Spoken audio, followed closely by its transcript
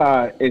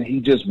and he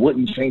just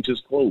wouldn't change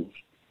his clothes.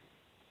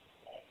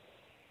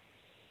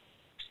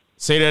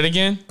 Say that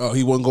again? Oh,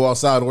 he wouldn't go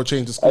outside or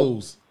change his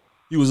clothes.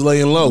 He was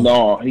laying low.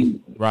 No,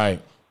 right.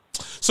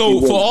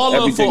 So for all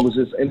everything was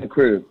just in the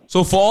crib.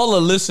 So for all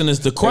the listeners,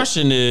 the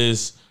question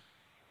is,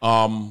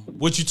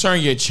 would you turn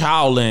your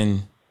child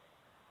in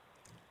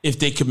if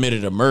they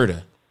committed a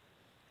murder?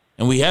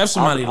 And we have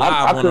somebody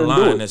live on the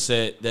line that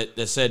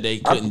said they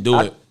couldn't do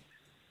it.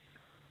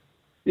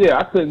 Yeah,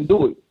 I couldn't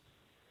do it.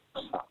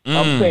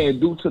 I'm saying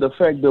due to the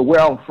fact that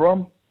where I'm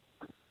from,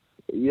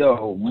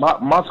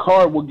 my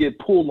car will get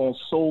pulled on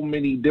so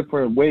many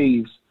different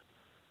ways.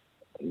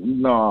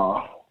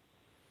 Nah.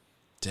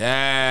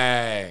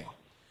 Dang.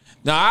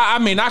 No, I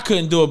mean I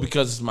couldn't do it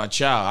because it's my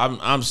child.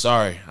 I'm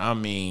sorry. I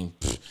mean,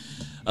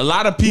 a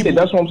lot of people. Yeah,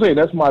 that's what I'm saying.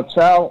 That's my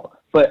child.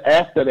 But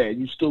after that,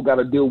 you still got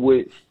to deal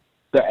with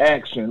the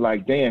action.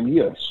 Like, damn, he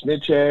a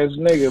snitch ass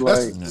nigga.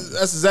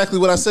 That's exactly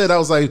what I said. I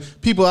was like,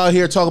 people out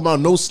here talking about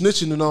no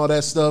snitching and all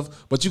that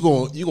stuff, but you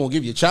gonna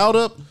give your child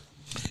up?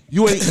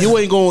 You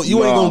ain't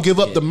gonna give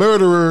up the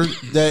murderer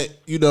that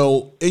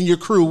in your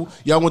crew.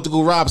 Y'all went to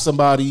go rob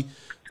somebody.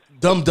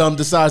 Dum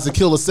decides to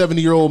kill a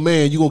 70-year-old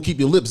man. You gonna keep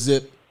your lips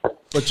zipped,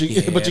 but your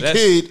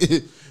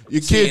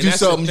kid do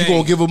something. You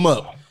gonna give him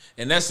up.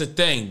 And that's the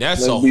thing.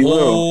 That's a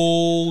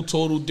whole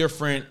total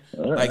different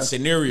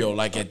scenario.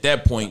 Like at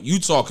that point, you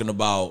talking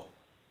about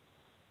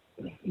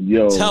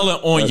telling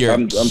on your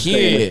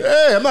kid.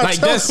 Hey, I'm not like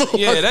telling.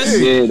 That's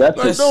you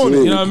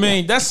know what I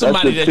mean. That's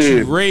somebody that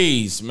you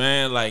raised,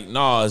 man. Like,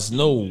 no, there's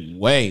no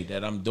way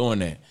that I'm doing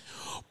that.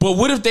 But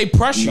what if they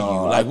pressure you?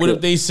 Like, what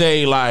if they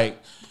say like,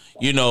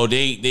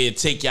 they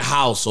take your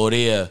house or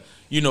they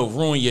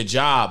ruin your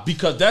job?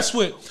 Because that's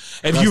what.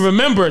 If you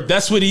remember,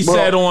 that's what he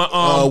said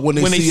on when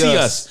they see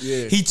us.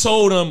 Yeah. He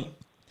told them,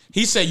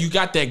 he said, you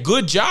got that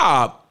good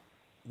job.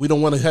 We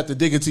don't want to have to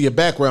dig into your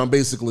background,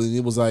 basically.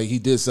 It was like he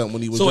did something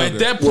when he was younger. So at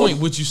that point,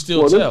 would you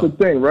still tell? That's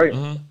the thing, right?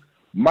 Mm-hmm.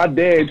 My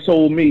dad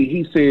told me,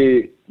 he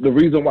said the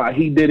reason why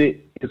he did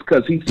it is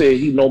because he said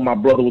he know my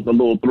brother was a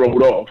little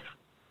thrown off.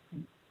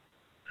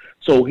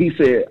 So he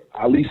said,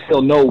 at least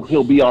he'll know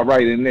he'll be all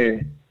right in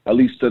there, at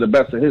least to the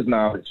best of his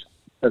knowledge,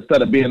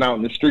 instead of being out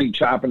in the street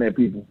chopping at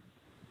people.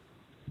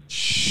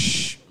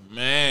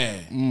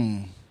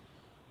 Man,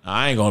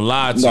 I ain't gonna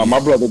lie to you. No, my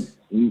brother.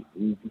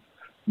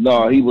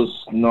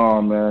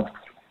 No, man.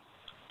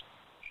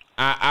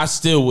 I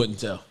still wouldn't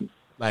tell.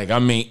 Like, I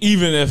mean,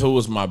 even if it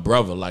was my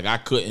brother, like I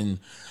couldn't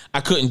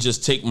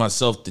just take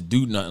myself to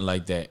do nothing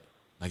like that.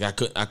 Like I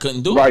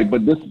couldn't do it. Right,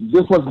 but this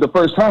was the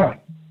first time.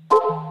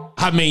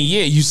 I mean,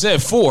 yeah, you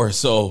said 4,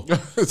 so. No,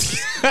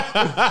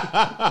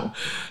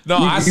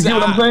 you see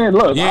what I'm saying?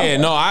 Look,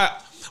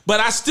 but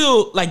I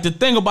still, like, the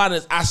thing about it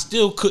is I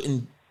still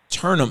couldn't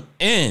turn them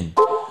in.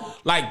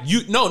 Like,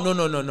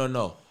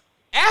 no.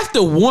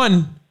 After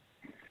one,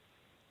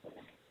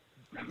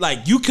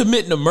 like, you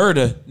committing a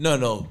murder,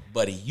 no,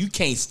 buddy, you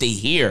can't stay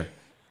here.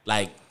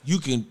 Like,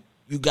 you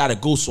got to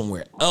go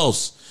somewhere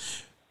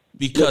else.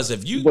 Because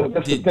if you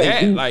did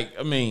that, you might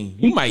take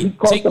me out. He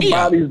caught the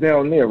bodies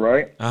down there,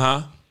 right?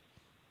 Uh-huh.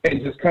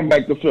 And just come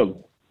back to Philly.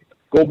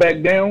 Go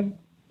back down,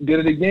 did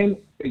it again,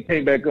 and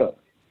came back up.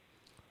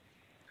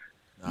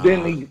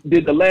 Then he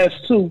did the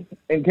last 2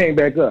 and came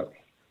back up.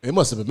 They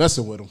must have been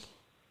messing with him.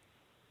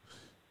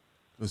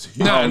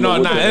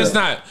 No,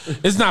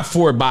 it's not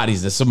 4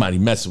 bodies that somebody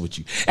messing with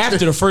you. After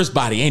the first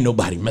body, ain't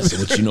nobody messing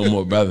with you no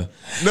more, brother.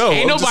 No,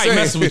 ain't nobody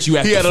messing with you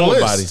after 4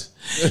 bodies.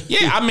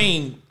 Yeah, I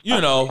mean,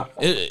 you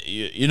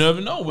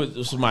never know what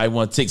somebody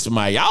want to take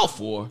somebody out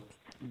for.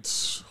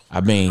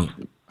 I mean,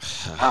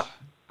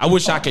 I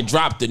wish I could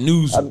drop the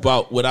news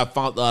about what I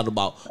found out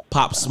about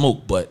Pop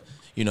Smoke, but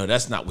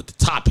that's not what the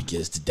topic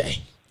is today.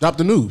 Drop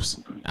the news.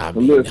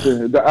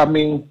 Listen,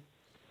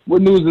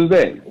 what news is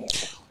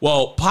that?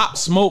 Well, Pop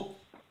Smoke,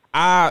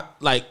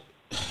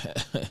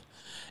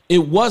 it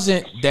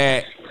wasn't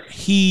that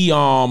he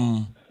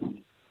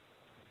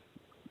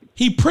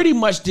pretty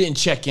much didn't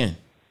check in.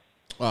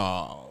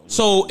 Oh.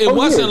 So it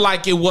wasn't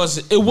like it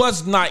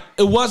wasn't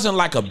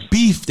like a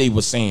beef they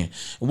were saying.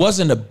 It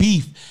wasn't a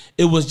beef.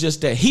 It was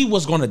just that he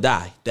was gonna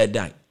die that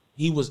night.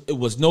 It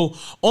was no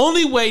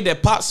only way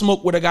that Pop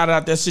Smoke would have got out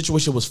of that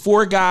situation was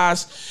 4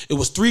 guys. It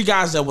was 3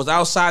 guys that was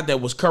outside that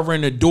was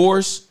covering the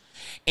doors,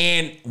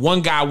 and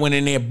 1 guy went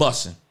in there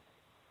busting.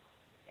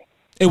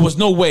 It was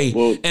no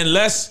way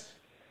unless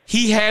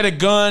he had a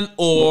gun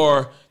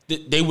or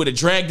they would have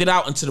dragged it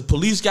out until the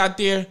police got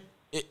there.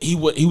 He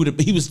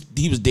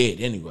was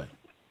dead anyway.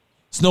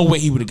 There's no way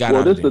he would have got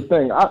out of there. Well, this is the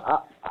thing.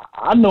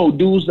 I know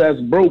dudes that's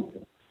broke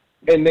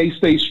and they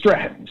stay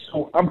strapped.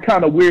 So I'm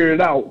kind of weirded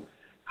out.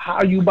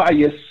 How you by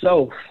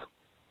yourself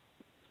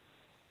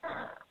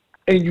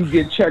and you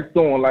get checked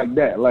on like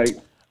that? Like,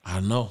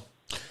 I know.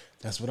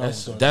 That's what I was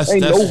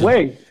saying. Ain't no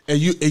way. And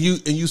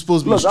you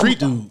supposed to be a street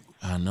dude.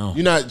 I know.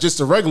 You're not just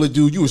a regular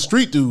dude. You a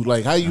street dude.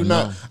 Like, how you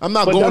not? I'm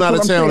not going out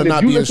of town and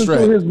not being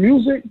strapped. You listen to his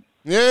music.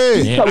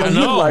 Yeah, I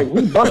know. Like,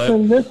 we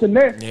busting this and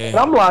that. Yeah. And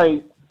I'm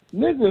like,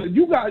 nigga,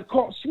 you got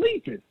caught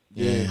sleeping.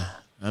 Yeah.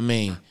 I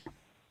mean,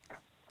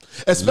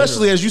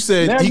 Especially as you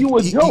said, Now you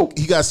a joke.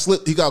 he got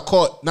slipped. He got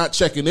caught not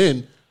checking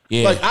in.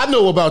 Yeah. Like I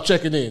know about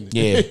checking in.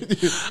 Yeah,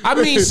 I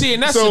mean, see,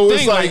 and that's So the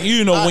it's thing. Like,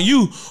 you know, when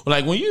you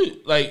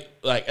like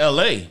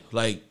L.A.,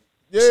 like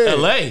Yeah.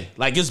 L.A.,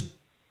 like it's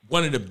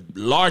one of the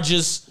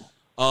largest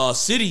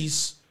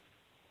cities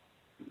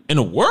in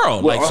the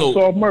world. With Like so,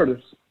 unsolved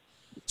murders.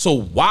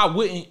 so why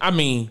wouldn't I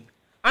mean?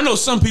 I know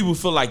some people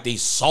feel like they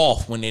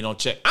soft when they don't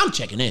check. I'm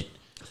checking in.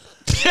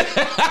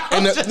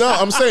 And no,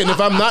 I'm saying if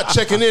I'm not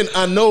checking in,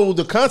 I know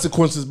the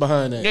consequences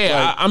behind that.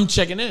 Yeah, I'm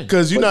checking in.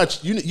 Because you're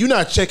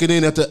not checking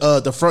in at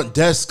the front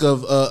desk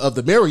of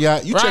the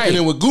Marriott. You Right. checking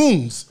in with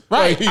goons.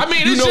 Right. Like, I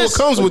mean, you it's know just,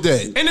 what comes with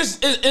that.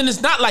 and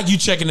it's not like you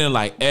checking in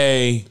like,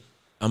 hey,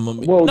 Well,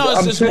 no, it's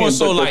I'm just saying, more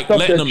so but the like stuff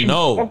letting that them you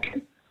know.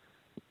 talking-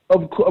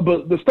 Of course,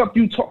 but the stuff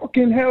you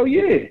talking, hell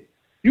yeah.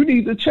 You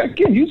need to check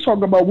in. You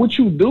talking about what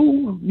you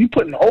do. You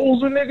putting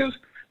holes in niggas.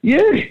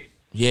 Yeah.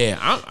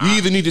 Yeah, You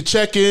either need to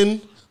check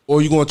in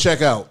or you're gonna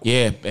check out.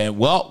 yeah, and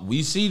well,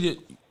 we seen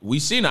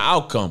the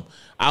outcome.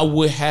 I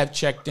would have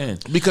checked in.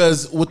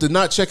 Because with the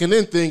not checking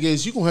in thing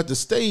is you're gonna have to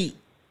stay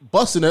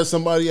busting at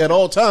somebody at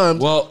all times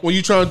Well- when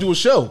you trying to do a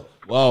show.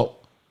 Well,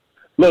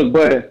 Look,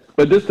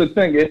 but this the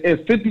thing.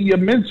 If 50 your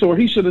mentor,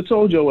 he should have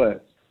told your ass.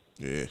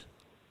 Yeah.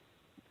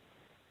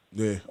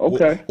 Yeah.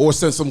 Okay. Or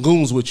send some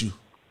goons with you.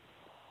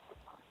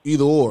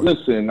 Either or.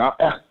 Listen, I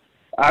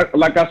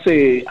like I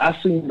said,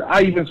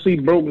 I even see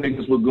broke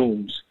niggas with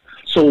goons.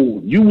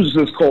 So you was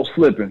just called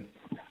slipping.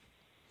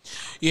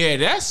 yeah,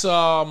 that's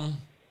a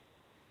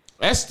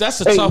Ain't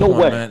tough no one,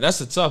 way. man.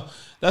 That's a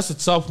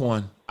tough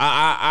one.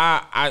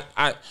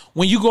 I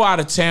when you go out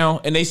of town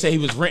and they say he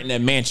was renting a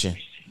mansion,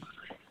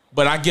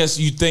 but I guess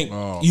you think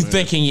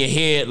think in your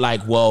head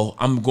like, well,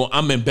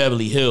 I'm in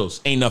Beverly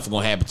Hills. Ain't nothing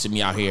gonna happen to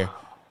me out here.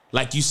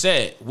 Like you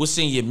said, what's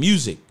in your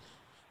music?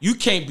 You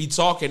can't be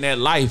talking that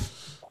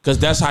life because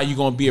that's how you're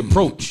gonna be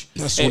approached.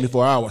 That's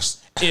 24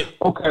 hours.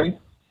 Okay.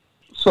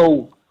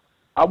 So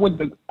I went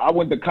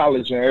to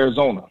college in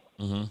Arizona.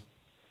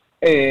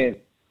 And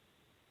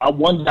I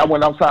went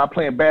outside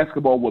playing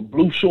basketball with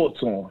blue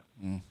shorts on.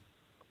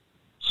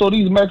 So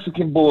these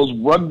Mexican boys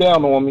run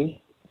down on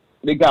me.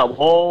 They got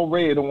all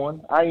red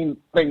on. I ain't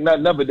think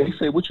nothing of it. They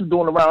said, "What you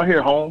doing around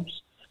here,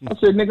 Holmes?" I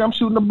said, "Nigga, I'm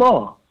shooting the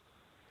ball."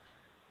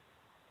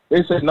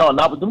 They said, "No,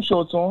 not with them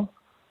shorts on.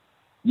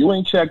 You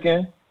ain't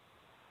checking."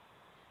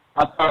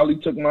 I finally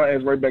took my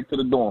ass right back to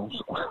the dorms.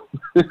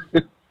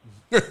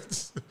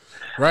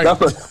 Right.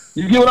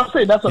 You get what I'm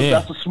saying? That's a Yeah.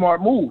 that's a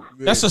smart move.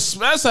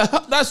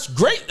 That's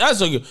great.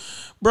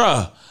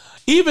 Bruh.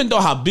 Even though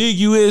how big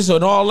you is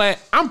and all that,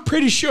 I'm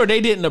pretty sure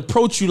they didn't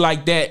approach you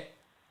like that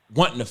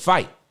wanting to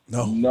fight.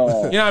 No. You know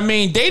what I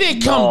mean? They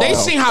didn't come. They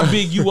seen how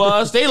big you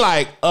was. They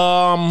like,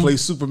 Play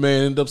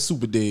Superman, end up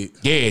super dead.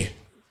 yeah.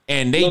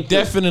 And they Look,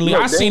 definitely,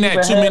 look, I they seen that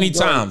even too had many guns,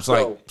 times.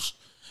 Like, bro.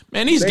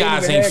 man, these They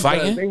guys even ain't had guns.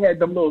 fighting. They had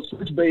them little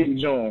switchblade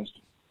Jones.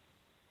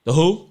 The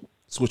who?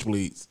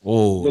 Switchblades. The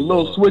Oh,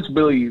 little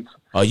switchblades.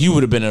 oh, you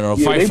would have been in a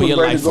Yeah, fight they for was your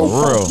ready life to go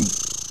for real.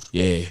 funky.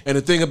 Yeah. And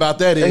the thing about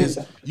that is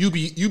you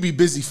be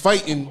busy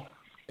fighting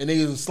and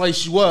they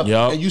slice you up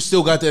Yup. and you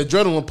still got the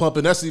adrenaline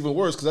pumping. That's even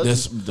worse because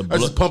that's, That's the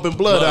that's just blood- pumping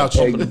blood out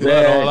you. pumping the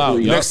blood all out.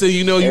 Exactly. Yup. Next thing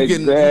you know, you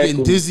getting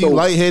Exactly. dizzy, So-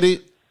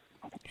 lightheaded.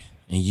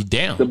 And you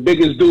down. The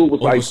biggest dude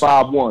was like was-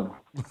 5'1".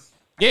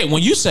 Yeah,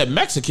 when you said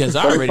Mexicans,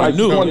 I already Like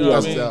knew. You 20 know what I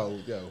of mean?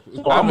 them.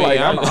 Yo. So I'm mean, like,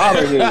 I'm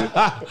out of here.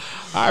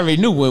 I already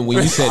knew when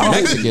you said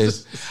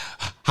Mexicans.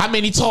 How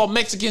many tall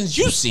Mexicans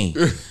you seen?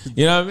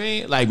 You know what I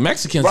mean? Like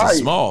Mexicans are Right.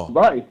 small,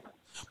 Right.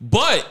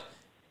 but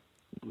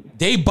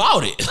they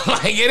bought it.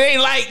 Like it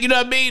ain't like, you know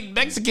what I mean?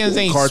 Mexicans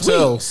ain't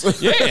Cartels.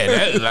 sweet.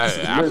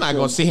 Yeah, I'm not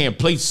gonna sit here and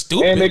play And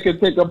they stupid. could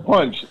take a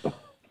punch.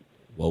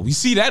 Well, we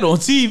see that on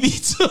TV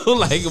too,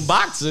 like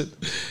boxing.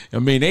 I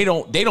mean, they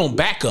don't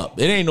back up.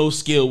 It ain't no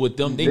skill with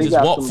them. They just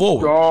got walk some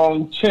forward.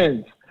 strong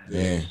chins.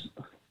 Yeah.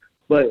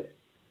 But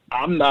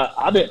I'm not.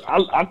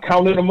 I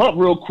counted them up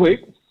real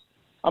quick.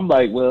 I'm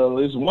like, well,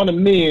 it's one of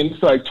me, and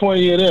it's like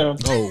 20 of them.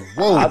 Oh,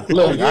 whoa. I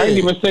didn't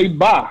even say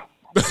bye.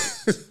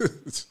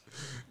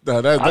 No,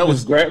 that I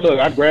was grabbed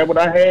what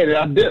I had and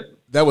I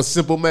dipped. that was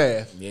simple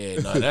math. Yeah,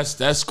 no,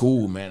 that's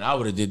cool, man. I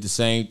would have did the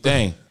same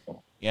thing.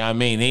 You know what I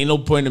mean? Ain't no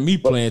point in me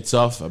playing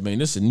tough. I mean,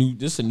 this a new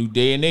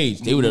day and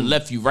age. They would have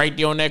left you right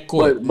there on that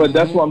court. But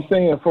that's what I'm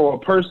saying. For a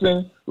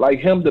person like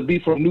him to be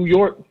from New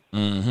York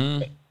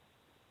and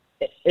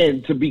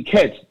to be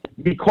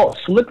caught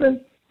slipping,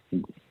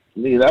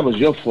 yeah, that was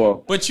your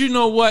fault. But you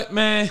know what,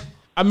 man?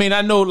 I mean,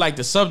 I know like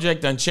the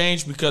subject done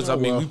changed because I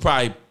mean we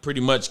probably pretty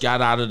much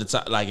got out of the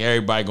top. Like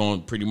everybody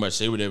going to pretty much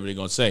say whatever they're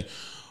gonna say.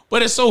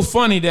 But it's so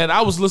funny that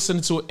I was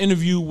listening to an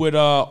interview with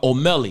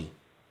O'Malley.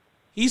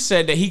 He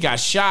said that he got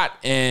shot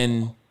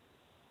in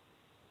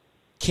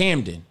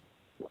Camden.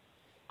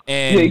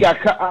 And Yeah, he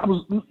got.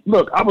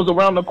 I was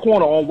around the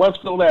corner on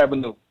Westfield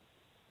Avenue.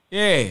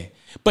 yeah.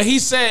 But he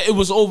said it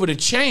was over the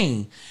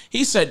chain.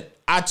 He said,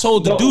 I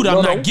told the dude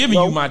I'm not giving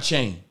you my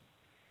chain.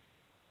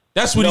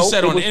 That's what he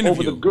said it on the was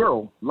interview. over the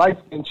girl, light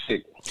skinned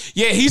chick.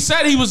 Yeah, he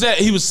said he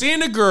was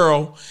seeing a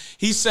girl.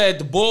 He said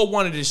the boy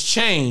wanted his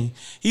chain.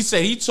 He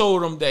said he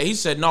told him that. He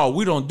said, "No,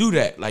 we don't do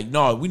that. Like,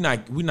 no, we're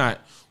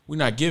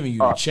not giving you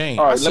the chain."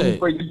 All right, let me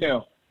break it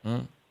down.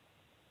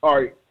 All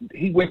right,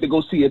 he went to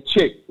go see a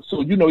chick,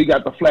 so you know he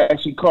got the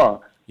flashy car.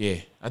 Yeah,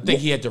 I think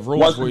he had the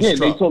Rolls Once Royce again,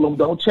 truck. they told him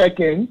don't check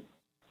in.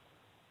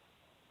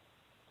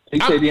 They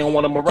said they don't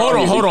want him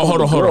around.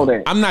 Hold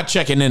on. I'm not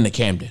checking into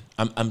Camden.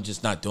 I'm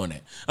just not doing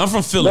that. I'm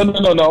from Philly.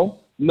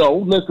 No.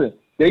 Listen,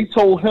 they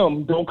told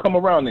him don't come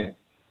around there.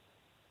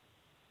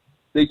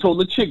 They told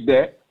the chick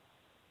that,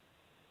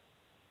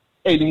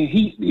 and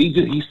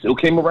he still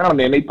came around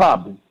there and they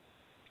popped him.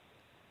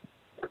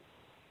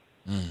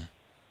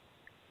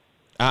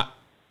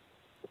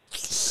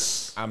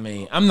 I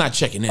mean, I'm not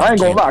checking in. I ain't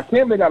gonna lie,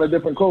 Camden got a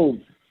different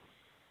code.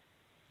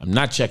 I'm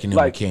not checking in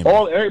Like with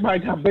Camden. everybody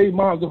got baby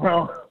moms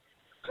around.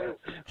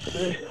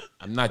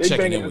 I'm not They checking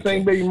banging in the with same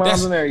Camden. baby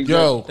moms and everything.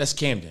 Yo, That's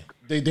Camden.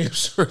 they damn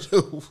sure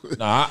do.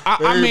 No, I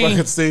Everybody mean,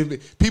 got the same.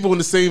 People in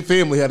the same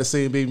family had the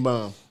same baby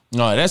mom.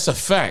 no, that's a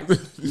fact.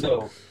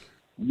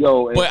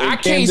 Yo, But I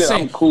can't Camden, say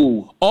I'm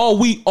cool. all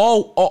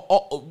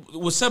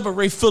what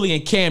separate Philly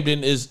and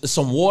Camden is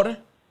some water.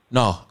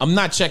 No, I'm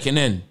not checking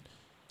in.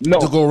 No,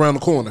 To go around the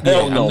corner.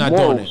 Hell no. I'm not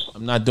doing it. morals.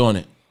 I'm not doing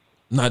it.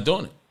 I'm not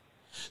doing it.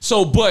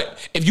 So,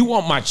 but if you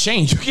want my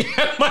chain, you can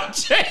have my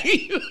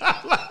chain.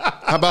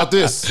 How about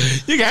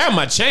this? You can have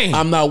my chain.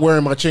 I'm not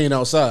wearing my chain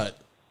outside.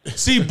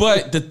 See,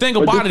 but the thing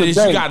But about it this is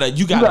the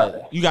you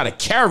thing. gotta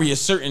carry a He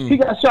certain.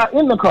 got shot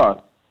in the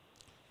car.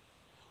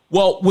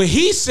 Well, what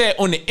he said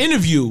on the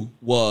interview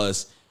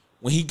was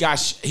when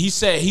he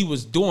said he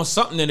was doing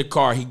something in the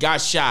car. He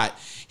got shot.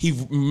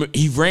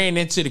 He ran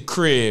into the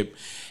crib.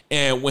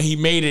 And when he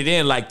made it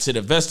in, like to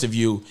the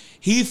vestibule,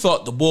 he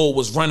thought the bull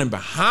was running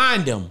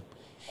behind him.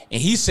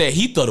 And he said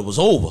he thought it was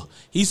over.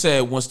 He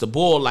said once the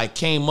bull like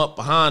came up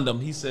behind him,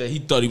 he said he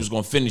thought he was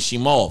going to finish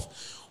him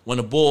off. When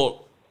the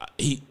bull,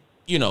 he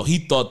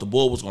thought the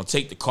bull was going to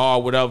take the car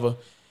or whatever.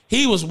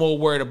 He was more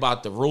worried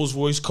about the Rolls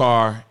Royce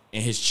car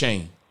and his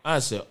chain. I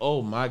said,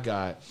 oh my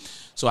God.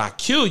 So I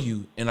kill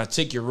you and I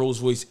take your Rolls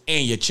Royce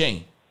and your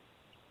chain.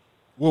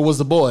 Where was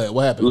the boy at?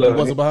 What happened? Look, He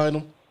wasn't behind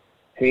him?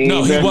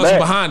 No, he been wasn't back.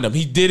 behind him.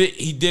 He did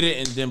it,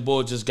 and then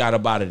boy just got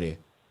up out of there.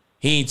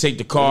 He ain't take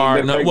the car.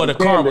 been back Well, the to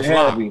car Camden, was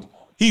have locked.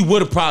 He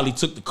would have probably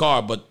took the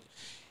car, but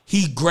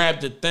he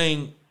grabbed the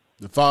thing.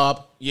 The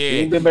fob? He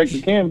Yeah, ain't been back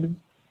to Camden.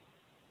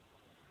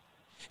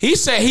 he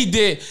said he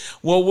did.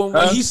 Well,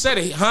 when he said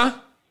it, huh?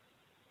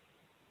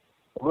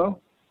 Well,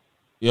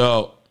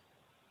 Yo,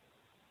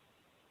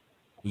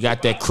 we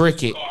got that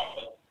cricket.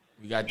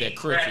 We got that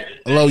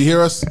cricket. Hello, you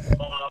hear us?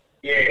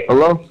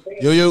 hello?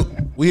 Yo,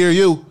 we hear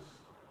you.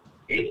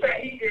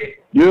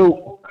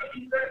 You.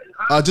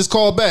 Just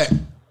call back.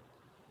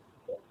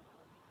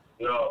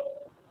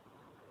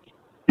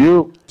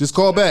 You. Just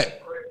call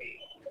back.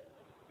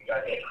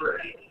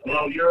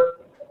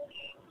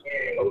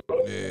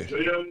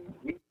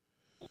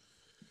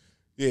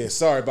 Yeah,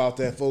 sorry about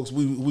that, folks.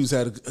 We just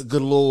had a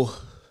good little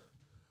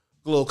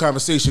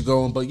conversation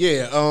going, but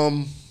yeah,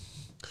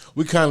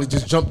 we kind of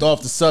just jumped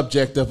off the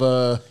subject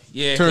of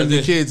Yeah, turning 'cause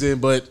the kids in,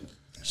 but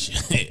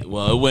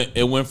Well,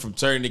 it went from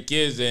turning the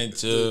kids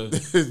into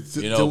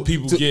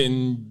people to-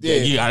 getting. yeah.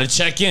 You got to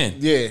check in.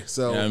 yeah,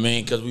 so You know what I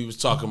mean? Because we was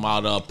talking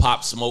about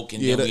Pop Smoke,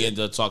 and Yeah, then we that-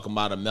 ended up talking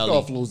about a it all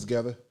Melly. flows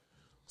together.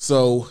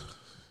 So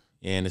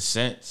Yeah, in a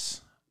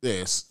sense.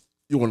 yes,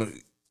 you want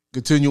to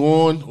continue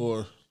on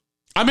or?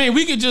 I mean,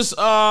 we could just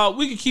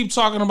we could keep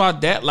talking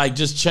about that, like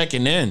just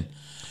checking in.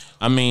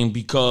 I mean,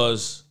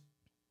 because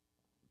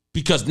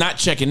not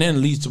checking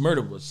in leads to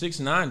murder. But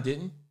 6ix9ine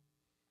didn't.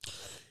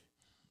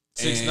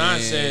 6ix9ine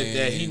said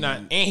that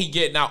he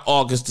getting out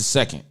August the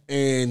 2nd.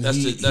 And That's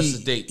he-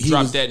 the date. he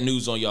Drop was- that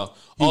news on y'all.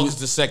 August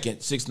the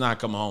 2nd, 6ix9ine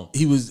coming home.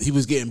 He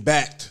was getting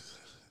backed.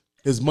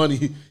 His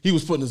money. He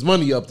was putting his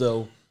money up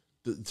though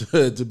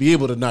to be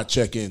able to not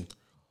check in.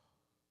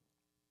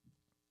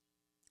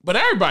 But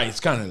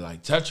everybody's kind of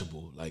like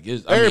touchable. Like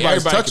Everybody's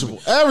everybody can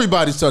touchable.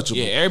 Everybody's touchable.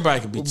 yeah,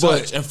 everybody could be But-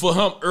 touched. And for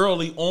him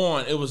early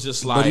on, it was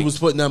just like But he was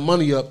putting that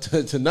money up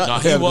to not. no,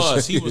 have he to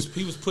was. check in.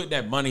 He was putting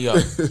that money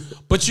up.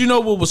 But you know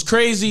what was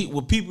crazy?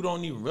 What people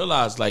don't even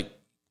realize, like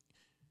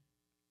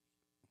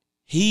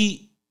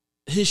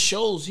his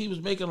shows, he was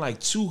making like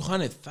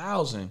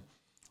 200,000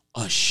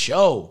 a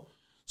show.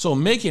 So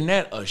making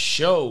that a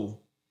show,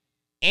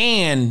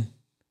 and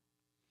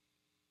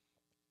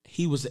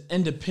he was an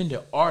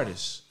independent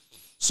artist.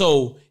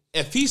 So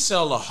if he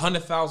sell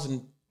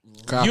 100,000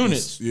 Copies,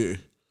 units, yeah.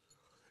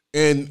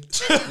 And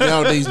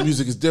nowadays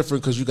music is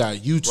different because you got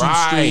YouTube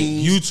right?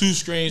 streams, YouTube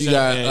streams, you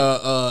got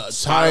and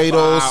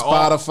Tidal,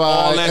 Spotify,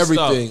 all that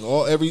everything,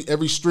 stuff.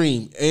 every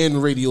stream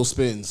and radio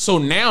spins. So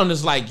now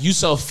it's like you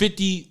sell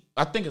 50,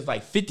 I think it's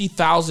like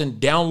 50,000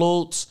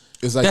 downloads.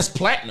 It's like- that's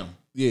platinum.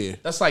 Yeah,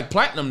 That's like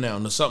platinum now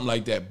or something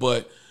like that.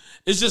 But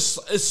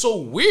it's so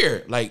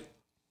weird. Like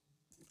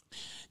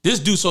this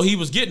dude, so he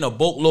was getting a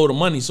boatload of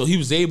money, so he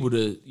was able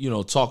to,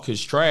 talk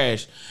his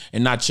trash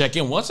and not check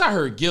in. Once I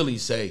heard Gilly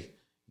say,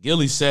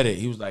 Gilly said it.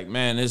 He was like,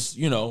 man, it's,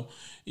 you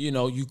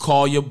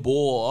call your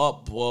boy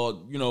up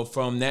or,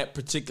 from that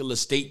particular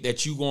state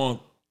that you going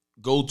to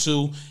go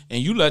to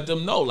and you let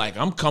them know, like,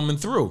 I'm coming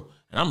through.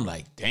 And I'm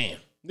like, damn.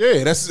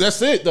 Yeah,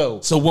 that's it though.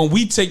 So when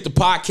we take the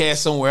podcast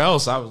somewhere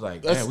else, I was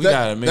like, man, we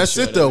gotta make that's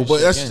sure it though. But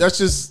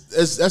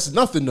that's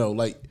nothing though.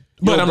 Like,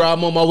 but bro,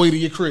 I'm on my way to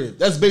your crib.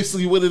 That's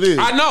basically what it is.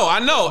 I know.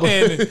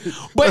 And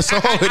but That's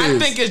all I it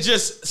think it's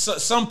just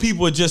some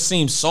people just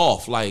seem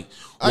soft. Like,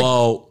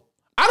 well,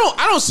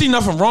 I don't see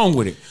nothing wrong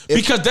with it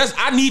because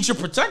I need your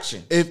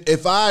protection.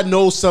 If I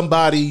know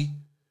somebody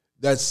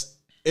that's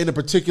in a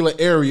particular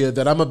area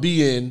that I'm gonna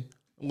be in,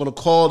 I'm gonna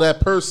call that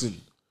person.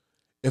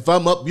 If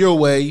I'm up your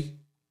way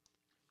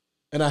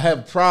and I have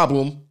a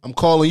problem, I'm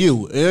calling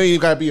you. It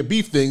ain't gotta be a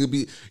beef thing. It'd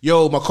be,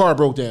 yo, my car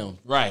broke down.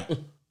 Right.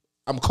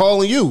 I'm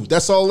calling you.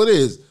 That's all it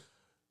is.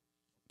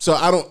 So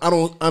I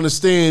don't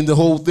understand the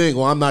whole thing,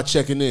 or I'm not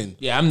checking in.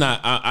 Yeah, I'm not.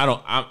 I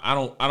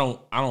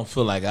don't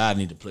feel like I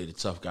need to play the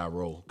tough guy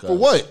role. For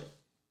what?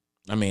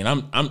 I mean,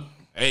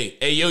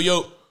 hey,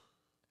 yo,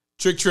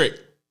 trick.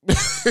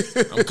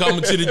 I'm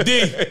coming to the D.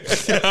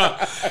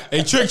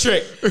 Hey,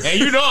 trick. And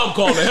you know I'm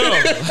calling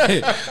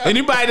him.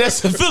 Anybody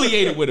that's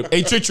affiliated with him.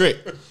 Hey, trick.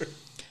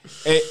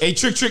 Hey,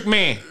 trick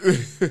man.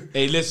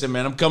 Hey, listen,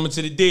 man, I'm coming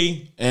to the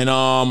D, and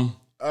I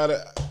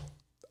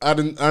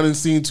didn't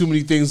seen too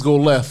many things go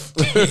left.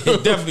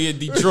 Definitely in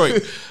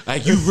Detroit.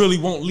 Like, you really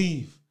won't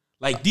leave.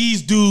 Like,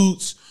 these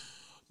dudes,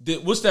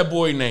 what's that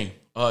boy name?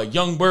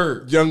 Young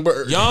Bird did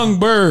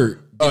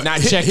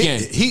not check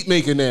in.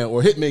 Heatmaker now,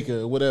 or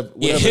Hitmaker, whatever.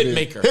 Yeah,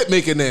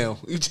 Hitmaker now.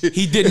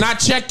 He did not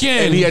check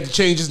in. And he had to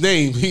change his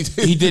name.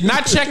 He did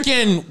not check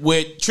in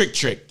with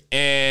Trick.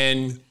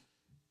 And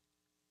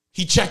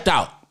he checked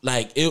out.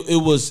 Like,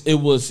 it was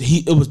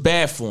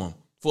bad for him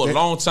for a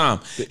long time.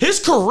 His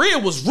career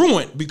was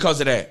ruined because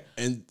of that.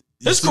 And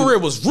his career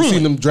was ruined. You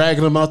seen them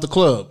dragging him out the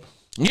club.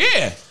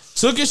 Yeah.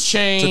 Took his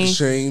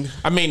chain.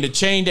 I mean, the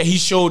chain that he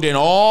showed in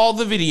all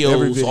the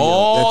videos,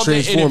 all the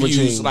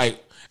interviews. Chain.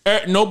 Like,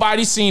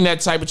 nobody's seen that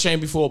type of chain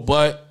before,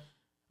 but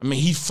I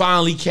mean, he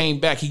finally came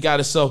back. He got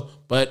himself,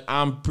 but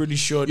I'm pretty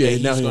sure that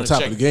he's now he's on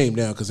top of the game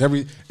now, because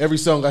every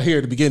song I hear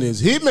at the beginning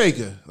is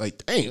Hitmaker.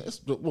 Like, dang, that's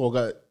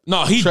got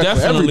no.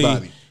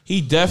 He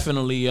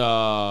definitely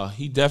on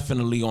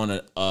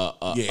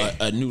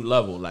a new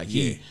level. Like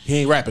he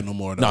ain't rapping no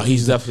more. Though. No,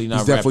 he's definitely not.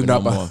 He's definitely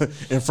rapping not no more.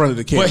 In front of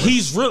the camera. But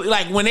he's really,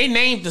 like, when they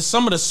named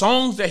some of the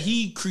songs that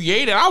he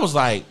created, I was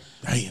like,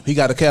 damn, he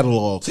got a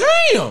catalog.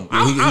 Damn,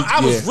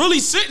 I was really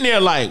sitting there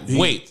like,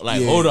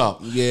 hold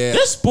up,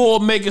 this boy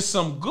making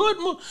some good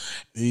moves.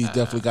 He's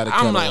definitely got a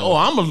catalog. I'm like,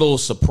 I'm a little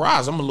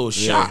surprised. I'm a little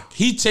shocked.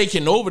 He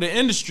taking over the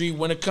industry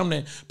when it comes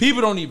to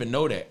people don't even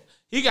know that.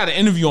 He got an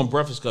interview on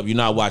Breakfast Club. You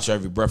know, I watch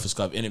every Breakfast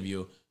Club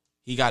interview.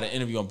 He got an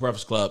interview on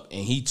Breakfast Club, and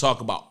he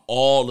talked about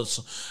all the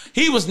songs.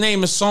 He was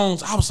naming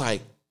songs. I was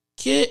like,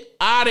 get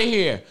out of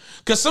here.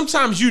 Because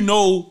sometimes you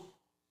know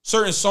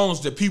certain songs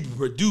that people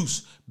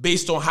produce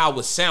based on how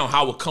it sound,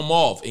 how it come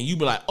off. And you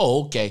be like,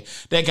 oh, okay.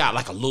 That got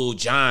like a Lil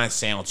Jon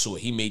sound to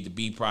it. He made the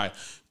beat probably.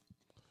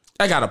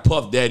 That got a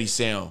Puff Daddy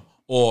sound.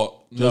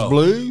 Or just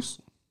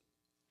Blaze?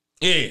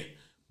 Yeah,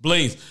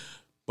 Blaze.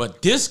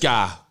 But this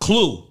guy,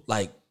 Clue,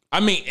 like, I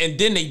mean, and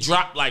then they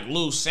drop like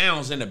little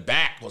sounds in the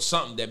back or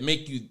something that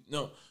make you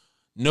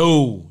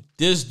no,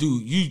 this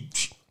dude,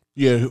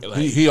 like,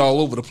 he all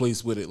over the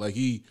place with it. Like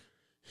he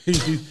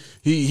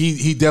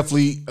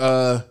definitely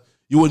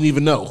you wouldn't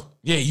even know.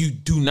 Yeah, you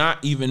do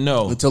not even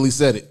know until he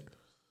said it.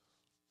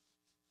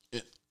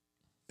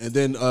 And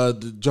then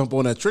to jump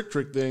on that trick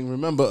thing,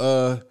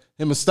 remember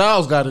him and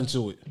Styles got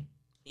into it.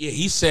 Yeah,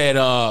 he said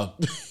I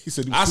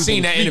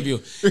seen that interview.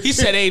 He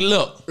said, hey,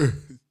 look.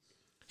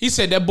 He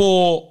said that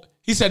boy,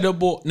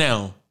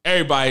 now,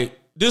 everybody,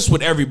 this is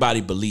what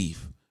everybody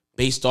believe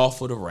based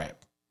off of the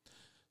rap.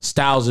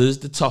 Styles is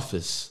the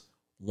toughest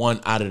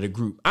one out of the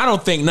group. I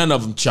don't think none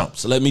of them chump.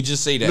 So let me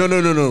just say that.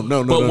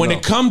 No. But when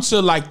it comes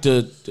to like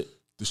the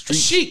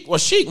street,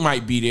 Sheik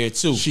might be there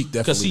too. Sheik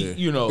definitely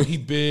because he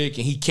big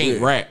and he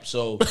can't rap.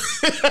 So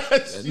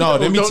no,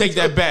 let me take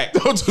that back.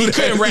 Don't do he that.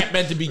 Couldn't rap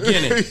at the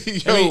beginning.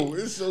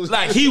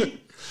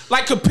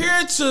 Like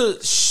compared to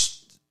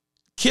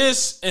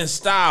Kiss and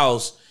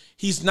Styles,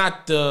 he's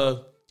not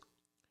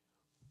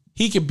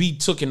he could be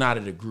taken out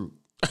of the group.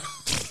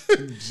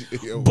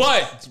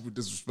 But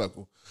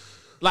disrespectful.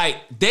 Like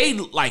they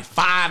like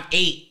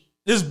 5'8".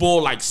 This boy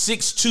like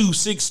 6'2",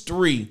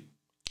 6'3".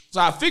 So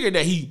I figured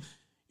that he,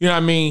 you know what I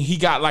mean, he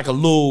got like a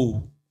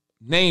little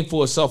name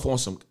for himself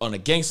on a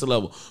gangster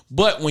level.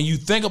 But when you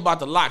think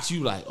about the locks,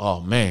 you like, oh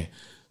man,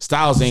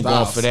 Styles ain't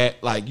going for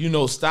that. Like, you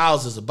know,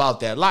 Styles is about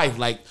that life.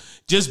 Like,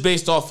 just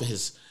based off of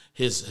his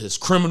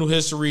criminal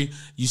history,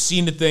 you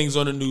seen the things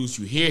on the news,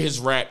 you hear his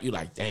rap, you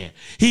like, damn,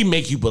 he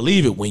make you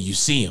believe it when you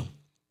see him.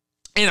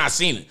 And I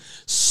seen it.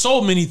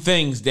 So many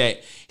things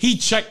that he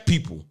checked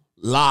people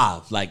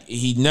live. Like,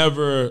 he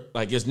never,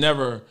 like, it's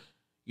never,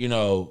 you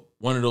know,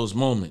 one of those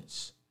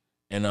moments.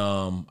 And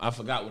I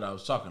forgot what I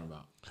was talking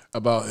about.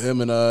 About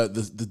him and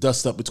the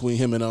dust up between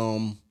him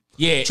and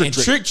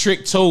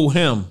Trick told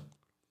him,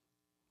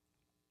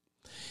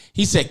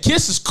 He said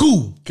Kiss is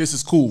cool. Kiss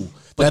is cool.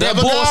 But that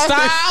other boy guy,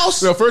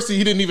 Styles? Well, first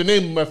he didn't even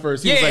name him at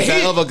first. He was like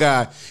that other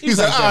guy. He's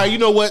like, all right, you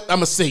know what? I'm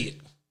gonna say it.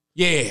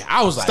 Yeah,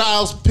 I was like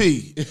Styles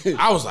P.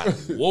 I was like,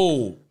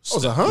 whoa. I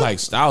was like, huh? Like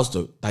Styles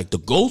the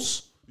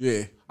ghost?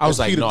 Yeah. I was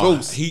like, P the no,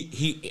 ghost.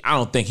 he I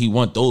don't think he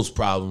want those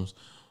problems.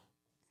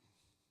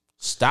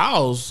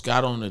 Styles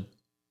got on the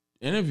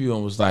interview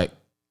and was like,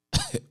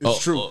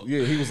 It's true.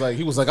 Yeah, he was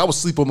like, I was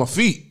asleep on my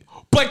feet.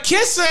 But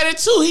Kiss said it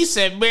too. He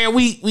said, man,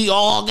 we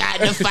all got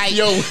in the fight.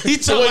 Yo, he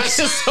told us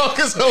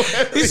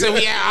he said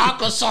we had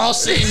Arkansas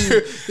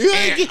sitting. He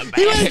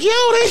like,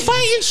 yo, they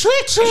fighting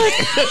Trick.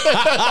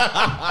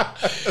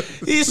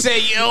 He said,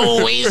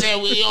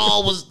 we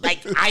all was like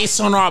ice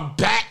on our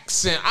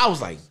backs. And I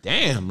was like,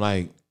 damn,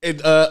 like.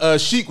 And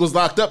Sheik was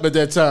locked up at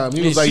that time.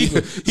 He was like, he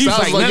was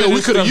like, yo,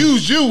 we could have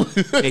used you.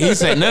 He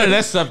said, none of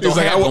that stuff don't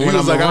happen when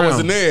I'm around. I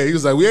wasn't there. He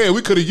was like, yeah,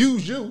 we could have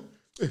used you.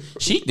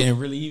 Sheik didn't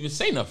really even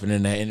say nothing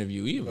in that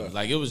interview either.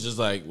 Like, it was just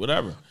like,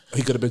 whatever.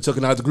 He could have been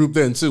taken out the group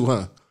then too,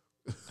 huh?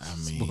 I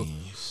mean,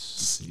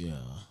 yeah.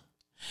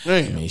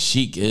 Damn. I mean,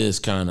 Sheik is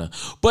kind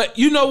of. But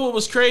you know what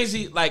was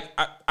crazy? Like,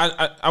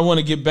 I want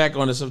to get back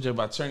on the subject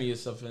about turning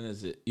yourself in.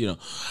 Is it,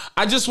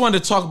 I just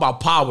wanted to talk about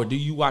Power. Do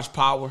you watch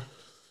Power?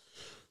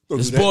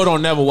 This boy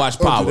don't never watch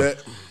Power. Do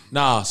that.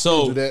 Nah,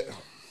 so Do that.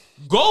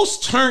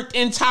 Ghost turned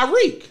in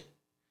Tyreek.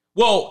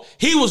 Well,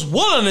 he was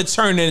willing to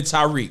turn in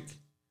Tyreek.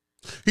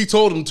 He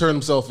told him to turn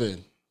himself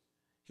in.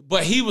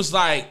 But he was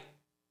like,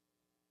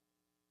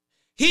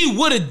 he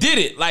would have did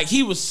it. Like,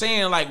 he was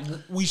saying, like,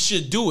 we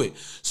should do it.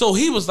 So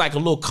he was like a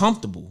little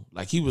comfortable.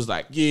 Like, he was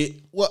like, yeah,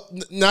 well,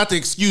 not to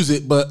excuse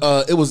it, but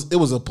it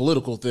was a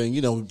political thing.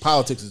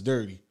 Politics is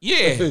dirty.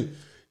 Yeah.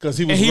 Because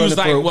he was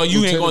like, well,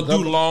 you ain't going to do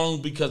governor.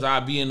 long because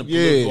I be in the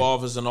political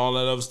office and all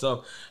that other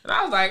stuff. And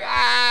I was like,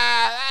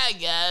 I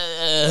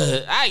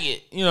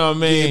get, you know what I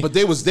mean? Yeah, but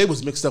they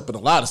was mixed up in a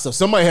lot of stuff.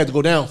 Somebody had to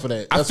go down for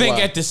that. I think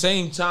at the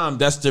same time,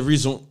 that's the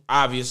reason,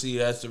 obviously,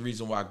 that's the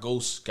reason why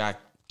Ghost got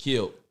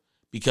killed.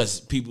 Because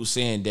people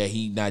saying that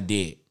he not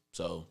dead.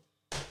 So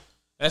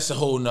that's a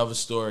whole nother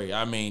story.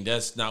 I mean,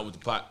 that's not what the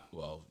pot.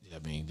 Well,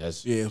 I mean,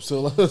 that's. Yeah,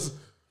 so let's.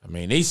 I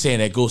mean, they saying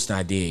that Ghost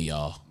not dead,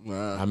 y'all.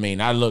 I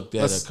mean, I looked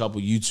at a couple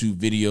YouTube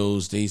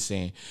videos. They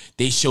saying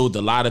they showed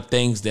a lot of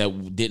things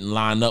that didn't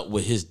line up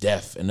with his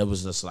death, and it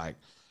was just like,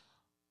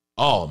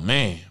 oh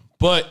man.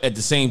 But at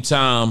the same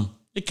time,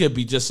 it could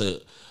be just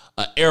a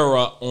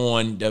error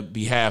on the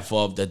behalf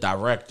of the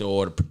director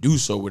or the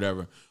producer or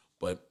whatever.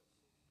 But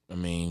I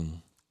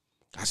mean,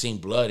 I seen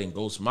blood in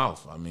Ghost's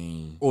mouth. I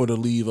mean, or to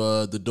leave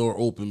the door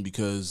open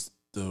because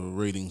the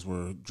ratings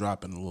were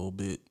dropping a little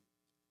bit.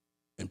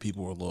 And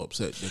people were a little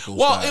upset. It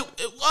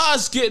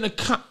was getting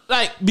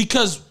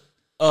because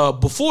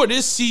before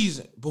this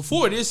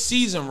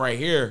season right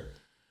here,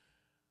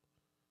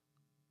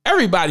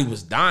 everybody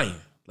was dying.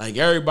 Like,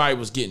 everybody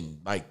was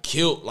getting like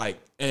killed. Like,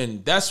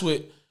 and that's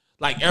what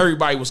like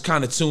everybody was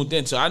kind of tuned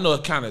into. I know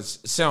it kind of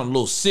sounded a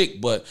little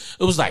sick, but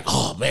it was like,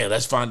 oh man,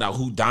 let's find out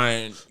who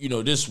dying,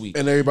 this week.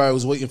 And everybody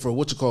was waiting for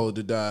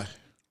to die.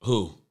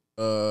 Who?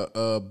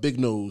 Big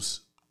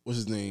Nose. What's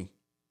his name?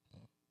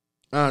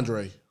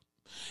 Andre.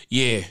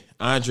 Yeah,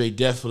 Andre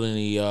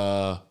definitely.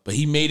 But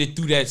he made it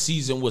through that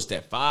season. What's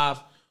that, 5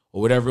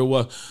 or whatever it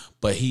was?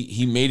 But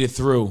he made it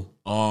through.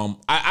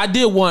 I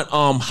did want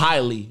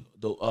Hailey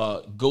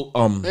go.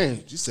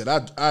 Man, she said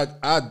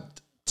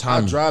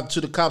I drive to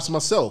the cops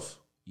myself.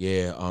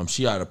 Yeah.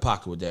 She out of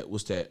pocket with that.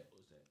 What's that?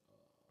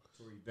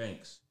 Tory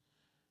Banks.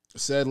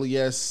 Sadly,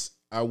 yes,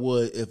 I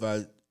would. If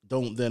I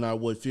don't, then I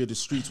would fear the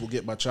streets will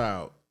get my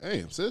child.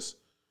 Damn, sis.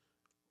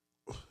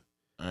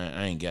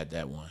 I ain't got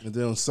that one. And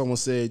then someone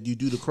said, you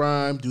do the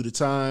crime, do the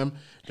time,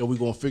 and we're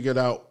going to figure it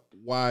out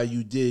why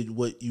you did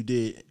what you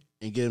did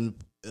and get him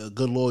a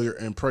good lawyer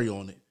and pray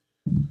on it.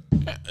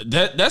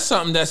 That's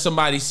something that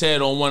somebody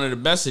said on one of the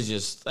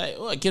messages.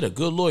 Like, get a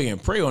good lawyer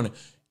and pray on it.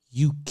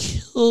 You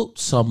killed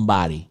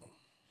somebody.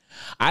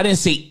 I didn't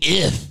say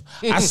if.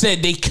 I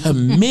said they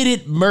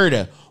committed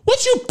murder.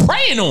 What you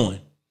praying on?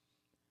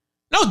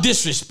 No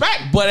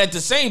disrespect, but at the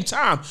same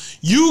time,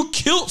 you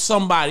killed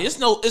somebody. There's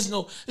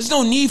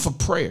no need for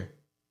prayer.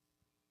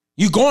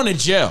 You're going to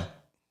jail.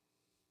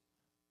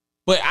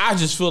 But I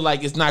just feel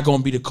like it's not going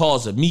to be the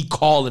cause of me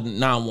calling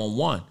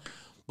 911.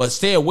 But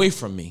stay away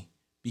from me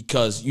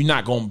because you're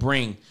not going to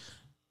bring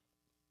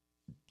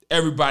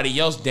everybody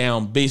else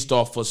down based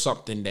off of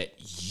something that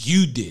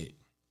you did.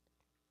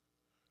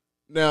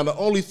 Now, the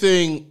only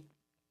thing,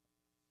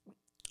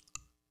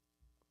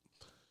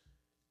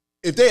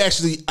 if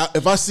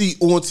I see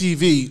on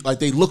TV, like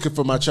they looking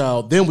for my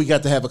child, then we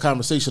got to have a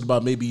conversation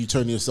about maybe you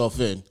turn yourself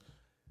in.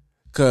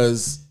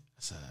 Because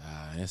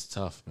it's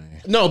tough,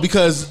 man. No,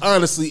 because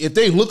honestly, if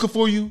they looking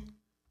for you,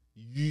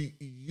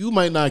 you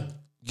might not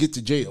get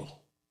to jail.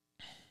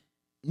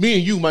 Me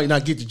and you might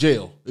not get to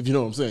jail, if you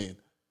know what I'm saying.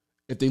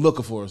 If they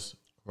looking for us.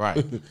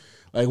 Right.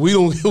 Like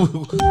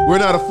we're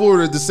not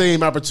afforded the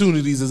same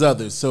opportunities as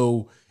others.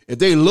 So if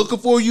they looking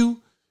for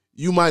you,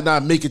 you might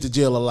not make it to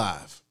jail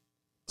alive.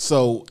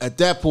 So at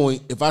that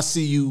point, if I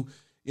see you, you know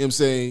what I'm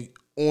saying,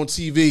 on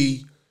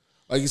TV,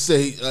 Like you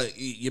say,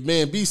 your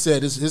man B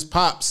said, his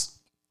pops,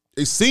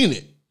 they seen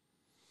it.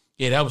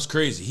 Yeah, that was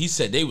crazy. He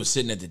said they were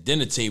sitting at the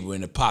dinner table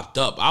and it popped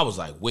up. I was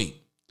like, wait.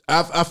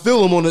 I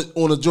feel him on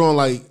the joint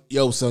like,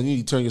 yo, son, you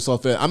need to turn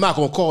yourself in. I'm not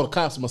gonna call the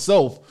cops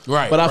myself,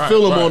 right? But I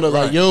feel him on the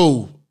like,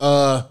 yo,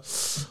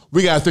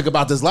 we gotta think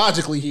about this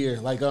logically here.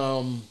 Like,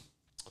 you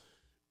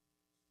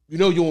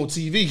know, you're on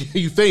TV,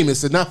 you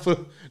famous, and not for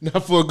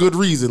a good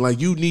reason.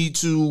 Like, you need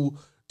to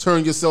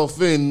turn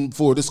yourself in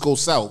for this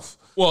goes south.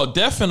 Well,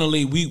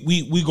 definitely,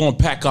 we gonna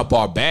pack up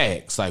our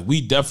bags. Like,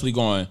 we definitely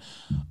going.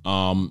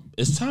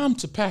 It's time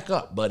to pack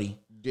up, buddy.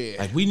 Yeah,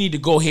 like we need to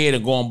go ahead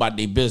and go on about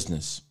their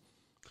business.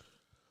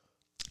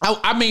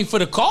 I mean, for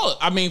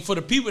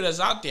the people that's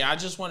out there, I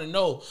just want to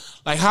know,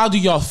 like, how do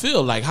y'all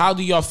feel? Like, how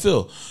do y'all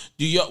feel?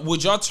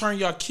 Would y'all turn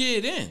your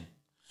kid in?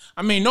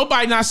 I mean,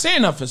 nobody not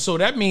saying nothing, so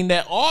that mean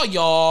that all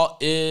y'all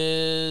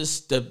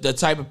is the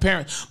type of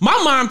parent. My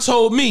mom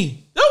told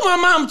me.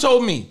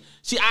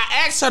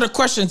 I asked her the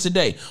question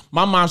today.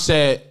 My mom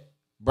said,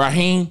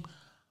 Brahim,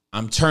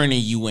 I'm turning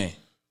you in.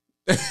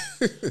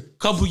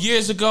 Couple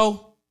years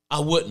ago, I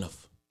wouldn't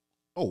have.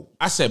 Oh.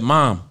 I said,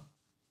 Mom.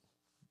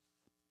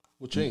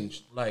 What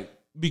changed? Like,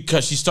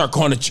 because she started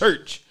going to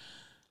church.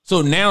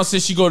 So now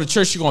since she go to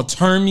church, she going to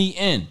turn me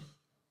in.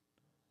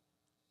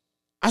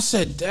 I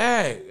said,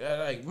 Dad,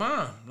 like,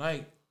 Mom,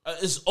 like,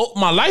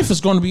 my life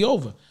is going to be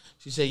over.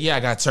 She said, yeah, I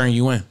got to turn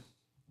you in.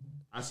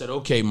 I said,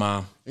 okay,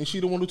 Mom. Ain't she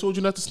the one who told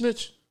you not to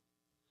snitch?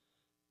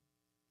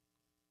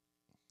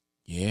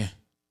 Yeah.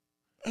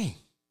 Hey.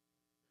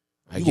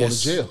 I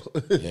guess. Going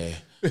to jail. Yeah.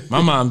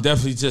 My mom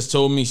definitely just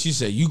told me, she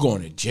said, you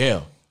going to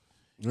jail.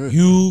 Yeah.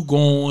 You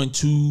going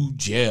to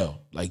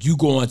jail. Like, you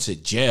going to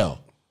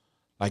jail.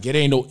 Like, it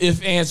ain't no ifs,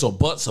 ands, or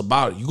buts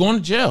about it. You going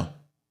to jail.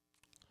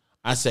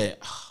 I said,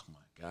 oh, my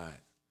God.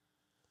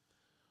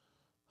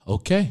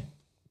 Okay.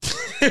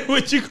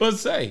 What you gonna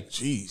say?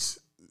 Jeez.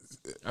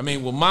 I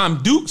mean, when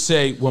Mom Duke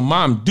say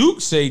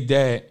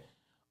that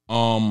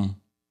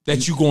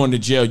that you going to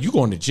jail, you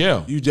going to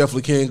jail. You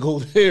definitely can't go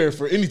there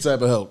for any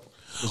type of help.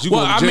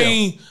 Well, I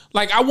mean,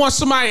 like, I want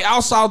somebody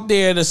else out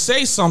there to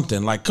say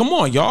something. Like, come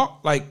on, y'all.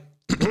 Like,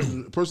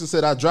 the person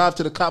said, I drive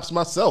to the cops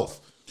myself.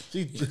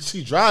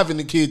 She driving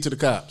the kid to the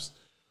cops.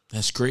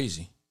 That's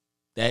crazy.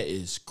 That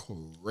is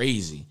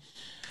crazy.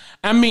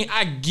 I mean,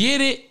 I get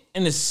it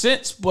in a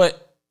sense,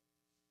 but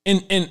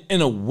in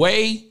a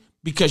way,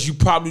 because you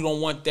probably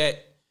don't want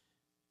that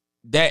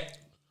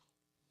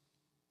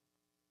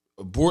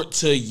brought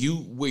to you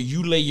where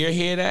you lay your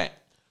head at.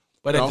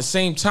 But at the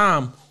same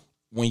time,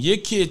 when your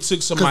kid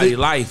took somebody's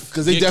life,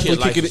 because they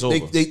definitely kicking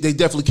it, they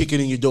definitely kicking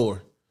in your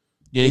door.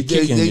 Yeah,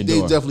 they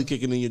definitely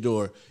kicking in your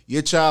door.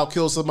 Your child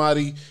kills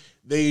somebody,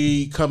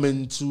 they come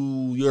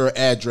into your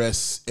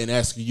address and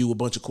asking you a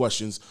bunch of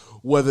questions,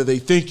 whether they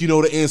think you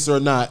know the answer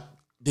or not.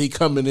 They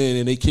coming in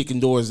and they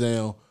kicking doors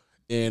down,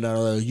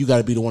 and you got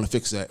to be the one to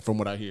fix that. From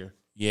what I hear,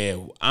 yeah,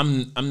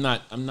 I'm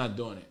not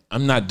doing it.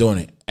 I'm not doing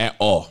it at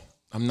all.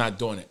 I'm not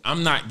doing it.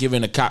 I'm not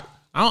giving a cop.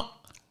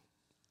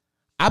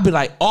 I'd be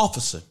like,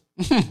 officer,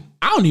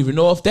 I don't even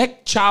know if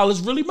that child is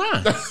really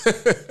mine.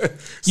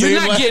 You're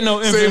not getting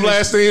no information. Same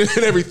last name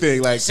and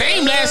everything. Like,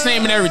 same last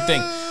name and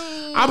everything.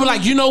 I'd be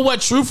like, you know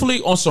what?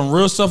 Truthfully, on some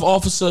real stuff,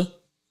 officer,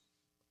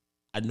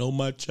 I know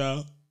my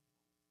child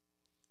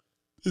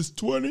is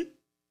 20,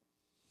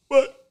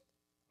 but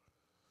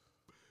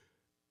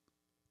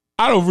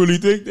I don't really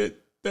think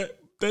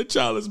that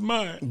child is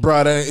mine.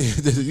 Bro,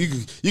 you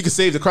can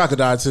save the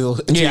crocodile till.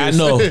 Yeah, I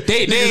know.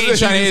 They ain't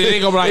trying to hear. They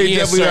gonna be like, they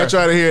yes, definitely sir. not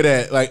trying to hear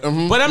that. Like,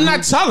 but I'm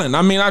not telling.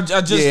 I mean, I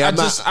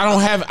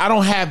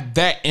don't have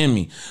that in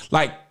me.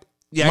 Like,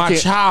 my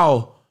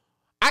child,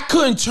 I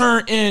couldn't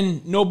turn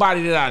in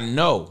nobody that I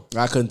know.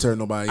 I couldn't turn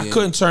nobody in. I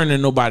couldn't turn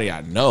in nobody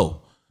I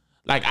know.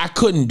 Like, I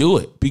couldn't do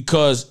it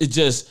because it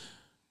just.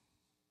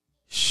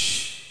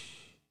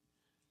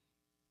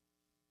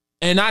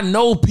 And I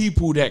know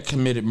people that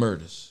committed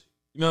murders.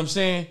 You know what I'm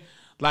saying?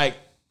 Like,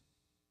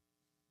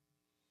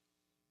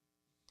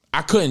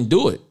 I couldn't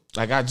do it.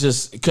 Like,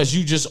 because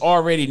you just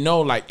already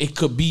know, like, it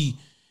could be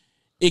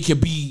like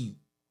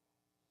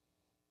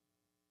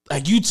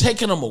you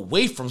taking them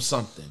away from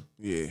something.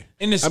 Yeah.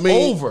 And it's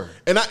over.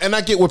 And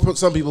I get where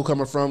some people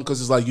coming from, because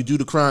it's like, you do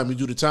the crime, you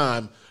do the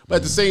time. But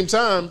at the same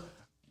time,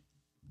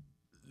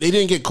 they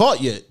didn't get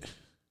caught yet.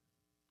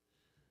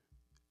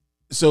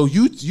 So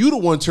you the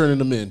one turning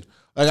them in.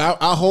 Like,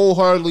 I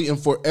wholeheartedly am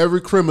for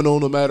every criminal,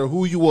 no matter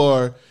who you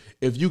are.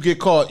 If you get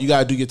caught, you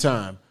gotta do your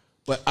time.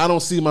 But I don't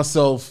see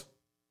myself.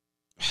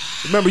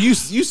 Remember, you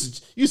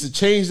used to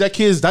change that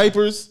kid's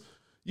diapers.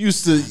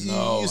 Used to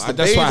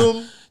bathe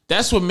him.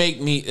 That's what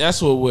make me.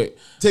 That's what would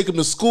take him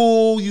to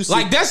school.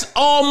 That's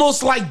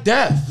almost like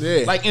death.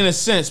 Yeah. Like, in a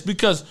sense,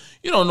 because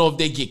you don't know if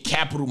they get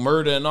capital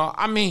murder and all.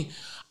 I mean,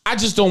 I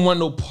just don't want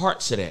no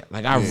parts of that.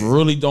 Like, I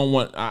really don't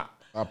want.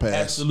 I'll pass.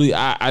 Absolutely,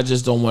 I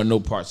just don't want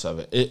no parts of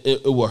it.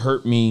 It will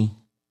hurt me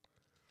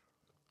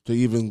to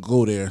even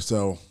go there.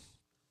 So,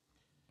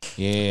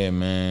 yeah,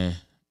 man.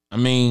 I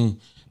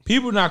mean,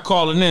 people not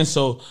calling in.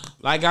 So,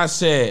 like I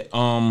said,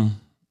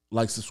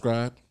 like,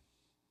 subscribe.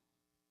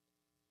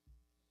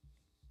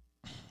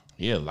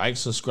 Yeah, like,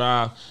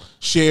 subscribe.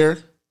 share.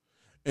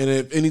 And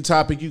if any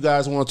topic you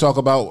guys want to talk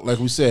about, like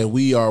we said,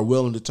 we are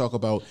willing to talk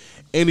about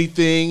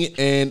anything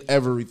and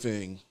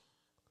everything.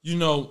 You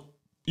know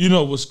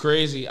what's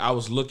crazy? I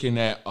was looking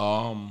at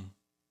a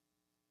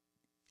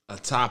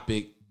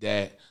topic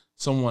that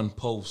someone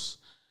posts,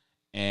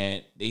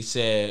 and they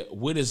said,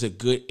 "What is a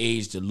good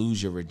age to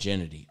lose your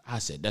virginity?" I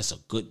said, "That's a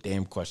good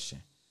damn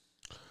question."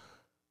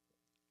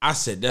 I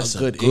said, "That's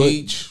a good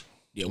age."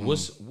 Yeah,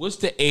 what's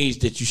the age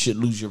that you should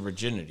lose your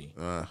virginity?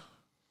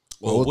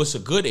 Well, what's a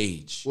good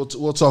age?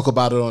 We'll talk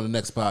about it on the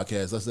next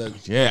podcast. That's that.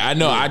 Yeah, I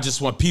know. I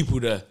just want people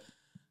to,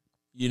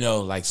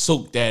 like,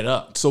 soak that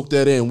up. Soak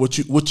that in. What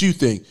you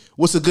think?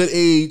 What's a good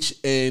age,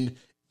 and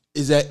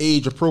is that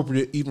age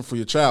appropriate even for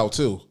your child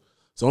too?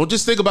 So don't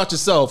just think about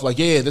yourself like,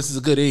 yeah, this is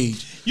a good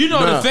age.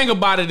 The thing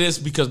about it is,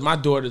 because my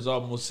daughter's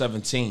almost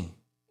 17,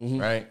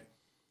 right?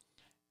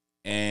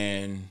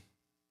 And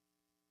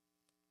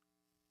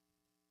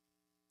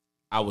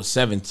I was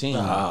 17.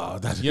 Oh,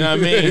 you know what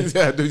I mean?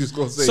 Yeah, I knew you was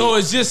gonna say so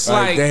it's just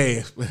like,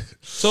 damn.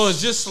 So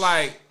it's just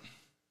like,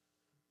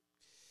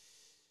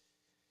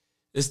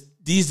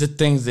 these are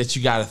things that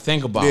you got to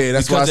think about. Yeah,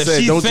 that's because what I said.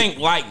 If she don't think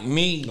like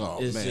me, oh,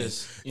 it's man.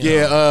 just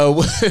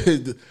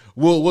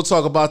we'll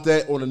talk about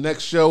that on the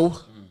next show.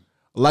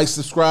 Like,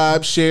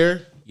 subscribe,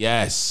 share.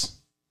 Yes.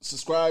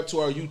 Subscribe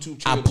to our YouTube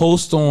channel. I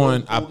post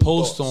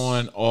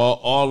on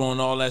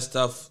all that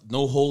stuff.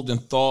 No holding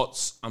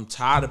thoughts. I'm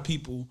tired of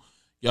people.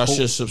 Y'all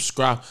should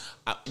subscribe.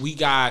 We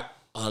got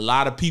a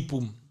lot of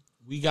people.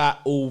 We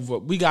got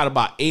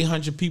about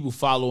 800 people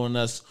following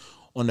us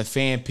on the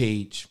fan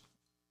page.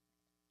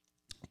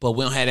 But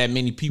we don't have that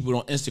many people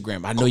on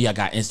Instagram. I know y'all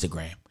got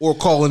Instagram. Or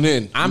calling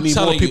in. I'm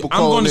telling you,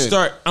 I'm going to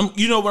start.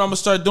 You know what I'm going to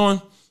start doing?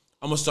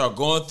 I'm going to start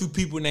going through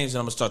people's names and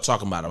I'm going to start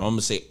talking about them. I'm going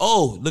to say,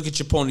 oh, look at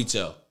your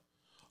ponytail.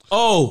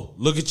 Oh,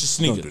 look at your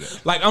sneaker.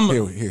 Like, I'm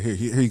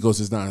here goes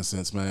his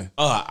nonsense, man.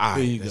 All right,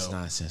 here you that's go.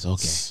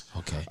 nonsense.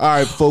 Okay. All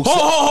right, folks.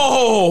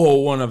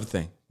 One other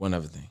thing.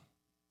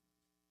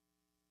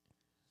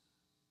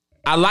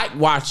 I like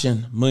watching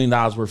 $1 Million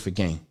Worth of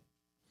Game.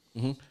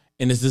 And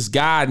there's this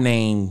guy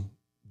named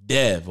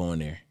Dev on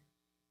there.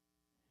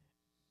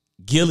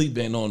 Gilly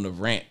been on the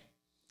rant.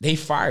 They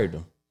fired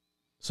him.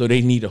 So they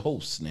need a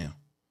host now.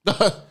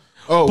 But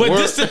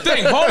this the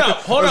thing. Hold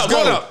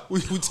up. We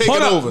take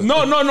it over.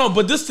 No.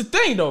 But this the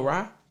thing though,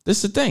 right?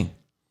 This the thing.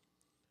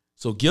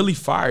 So Gilly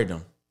fired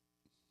him.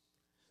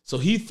 So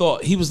he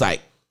thought, he was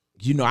like,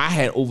 I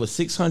had over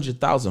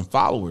 600,000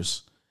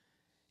 followers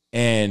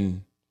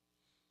and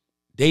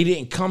they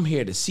didn't come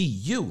here to see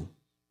you.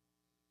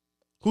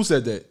 Who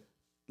said that?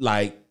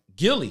 Like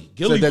Gilly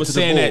was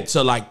saying that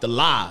to like the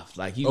live.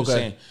 Like he was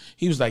saying,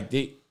 he was like,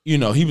 he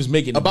was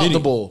making about video.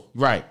 the bull.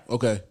 Right.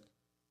 Okay.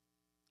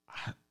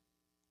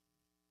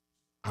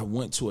 I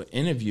went to an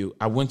interview.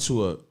 I went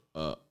to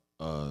a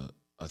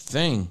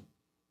thing.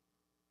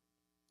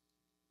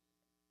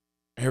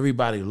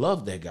 Everybody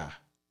loved that guy.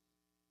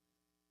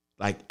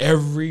 Like,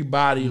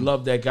 everybody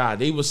loved that guy.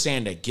 They were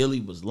saying that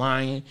Gilly was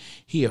lying.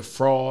 He a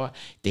fraud.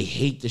 They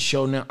hate the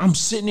show now. I'm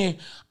sitting there.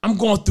 I'm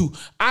going through.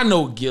 I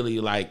know Gilly,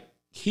 like,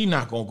 he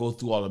not going to go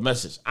through all the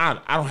messages. I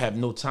don't have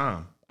no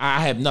time.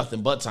 I have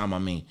nothing but time, I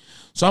mean.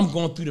 So I'm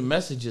going through the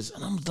messages,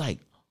 and I'm like,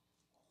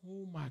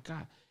 oh, my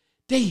God.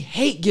 They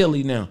hate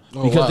Gilly now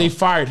because they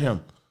fired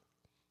him.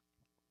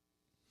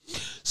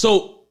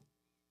 So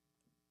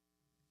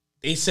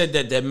they said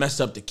that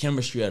messed up the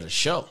chemistry of the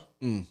show.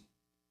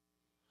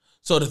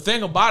 So the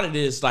thing about it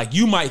is, like,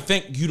 you might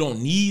think you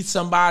don't need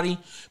somebody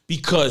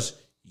because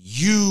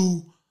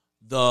you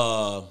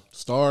the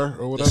star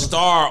or whatever. The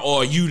star,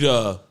 or you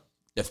the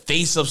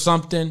face of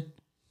something.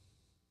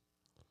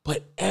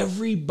 But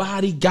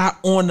everybody got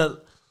on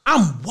the.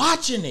 I'm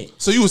watching it.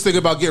 So you was thinking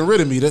about getting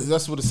rid of me?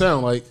 That's what it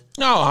sounded like.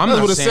 No, I'm that's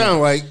not. What it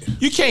sounded like.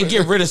 You can't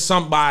get rid of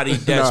somebody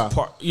that's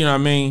part. You know what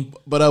I mean?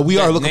 But we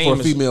are looking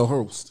for a female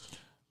host.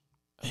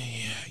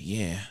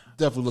 Yeah.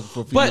 Definitely looking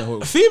for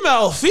a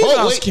female host.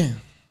 Females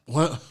can.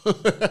 What?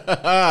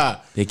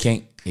 They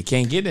can't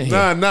get in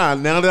here. Nah.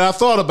 Now that I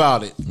thought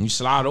about it, you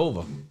slide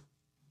over.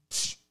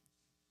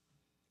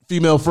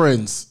 Female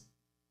friends.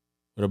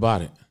 What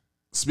about it?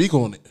 Speak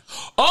on it.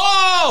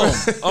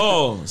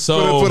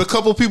 So for the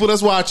couple people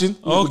that's watching.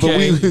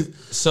 Okay.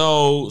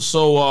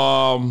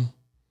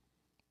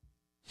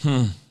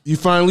 You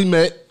finally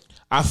met.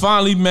 I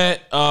finally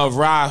met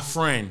Rye's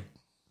friend,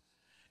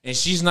 and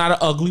she's not an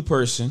ugly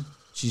person.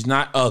 She's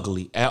not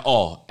ugly at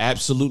all.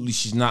 Absolutely,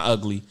 she's not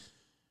ugly.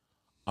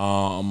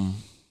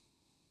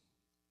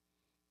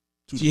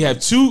 She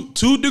had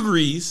two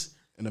degrees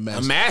and a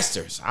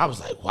master's. I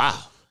was like, wow.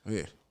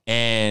 Yeah.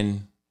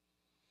 And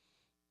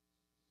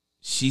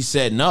she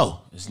said,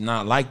 no, it's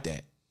not like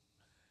that.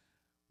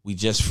 We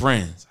just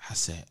friends. I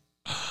said,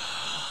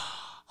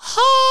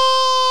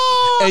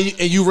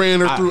 and you ran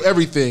her through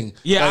everything.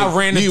 Yeah, like, I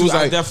ran her through. Was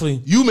like,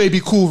 definitely. You may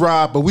be cool,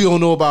 Rob, but we don't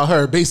know about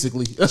her,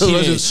 basically.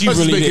 She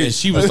really did.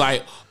 She was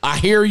like, I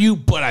hear you,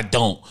 but I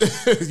don't.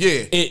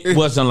 Yeah. It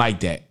wasn't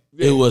like that.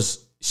 Yeah. It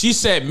was, she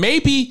said,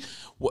 maybe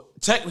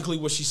technically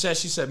what she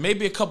said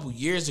maybe a couple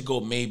years ago,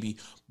 maybe,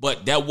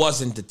 but that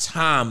wasn't the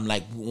time.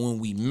 Like when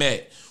we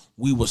met,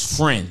 we was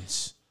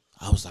friends.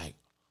 I was like,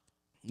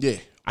 yeah.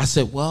 I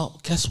said, well,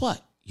 guess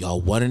what?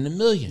 Y'all 1 in a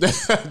million.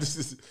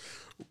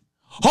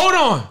 Hold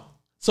on.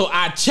 So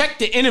I checked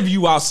the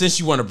interview out since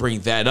you want to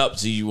bring that up.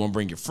 So you want to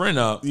bring your friend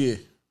up. Yeah.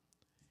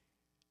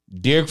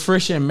 Derek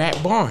Fisher and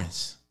Matt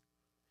Barnes.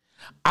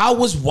 I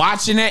was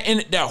watching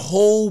that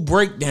whole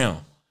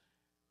breakdown.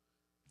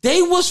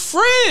 They was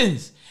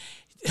friends.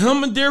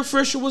 Him and Derek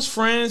Fisher was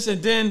friends,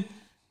 and then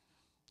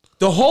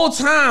the whole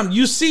time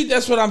you see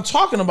that's what I'm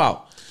talking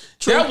about.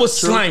 That was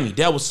slimy.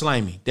 That was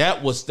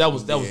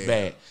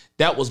bad.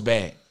 That was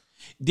bad.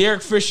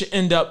 Derek Fisher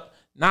ended up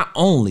not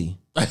only,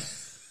 I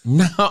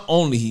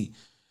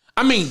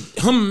mean,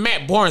 him and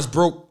Matt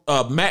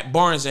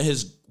Barnes and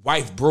his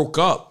wife broke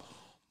up,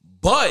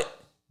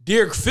 but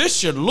Derek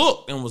Fisher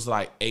looked and was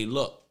like, hey,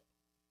 look.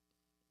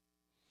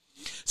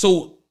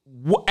 So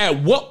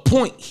at what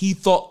point he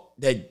thought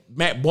that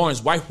Matt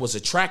Barnes' wife was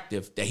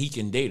attractive that he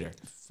can date her?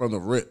 From the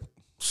rip.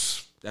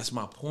 That's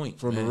my point.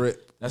 From man. the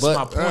rip. That's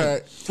my point.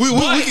 Right.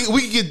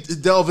 We can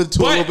delve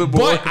into a little bit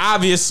more. But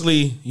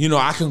obviously,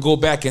 I can go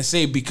back and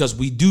say, because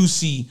we do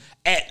see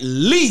at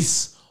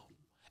least,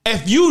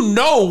 if you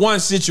know one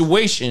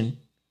situation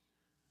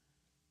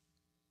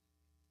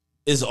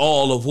is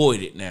all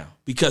avoided now,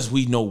 because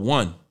we know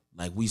one,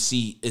 like we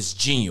see it's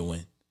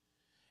genuine.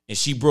 And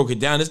she broke it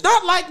down. It's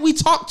not like we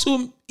talk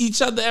to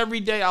each other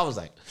every day. I was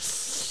like,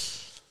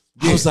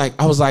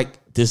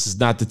 this is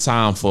not the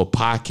time for a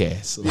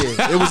podcast.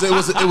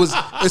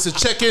 Yeah, it's a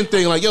check-in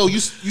thing. Like, yo, you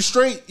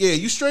straight? Yeah,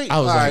 you straight?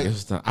 I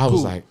was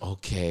Cool. like,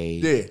 okay.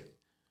 Yeah.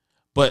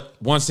 But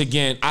once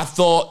again, I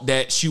thought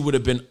that she would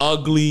have been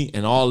ugly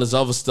and all this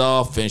other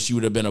stuff, and she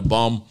would have been a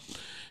bum.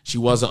 She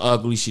wasn't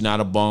ugly. She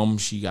not a bum.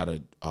 She got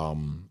a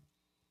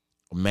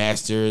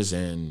master's,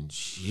 and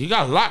she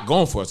got a lot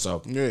going for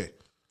herself. Yeah.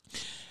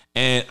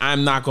 And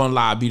I'm not gonna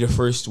lie, I'll be the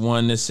first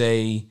one to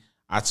say,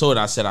 I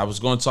said I was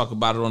going to talk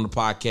about it on the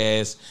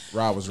podcast.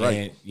 Rob was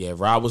right.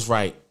 Rob was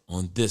right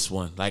on this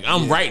one. Like,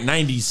 I'm right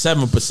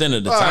 97%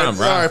 of the time,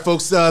 Rob. All right,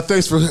 folks.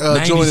 Thanks for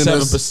joining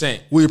us. 97%.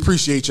 We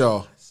appreciate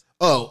y'all.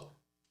 Oh,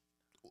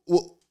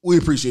 we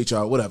appreciate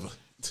y'all. Whatever.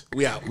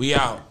 We out.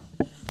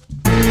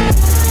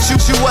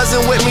 She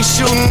wasn't with me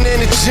shooting in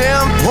the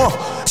gym.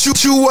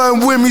 She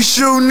wasn't with me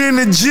shooting in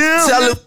the gym. Tell her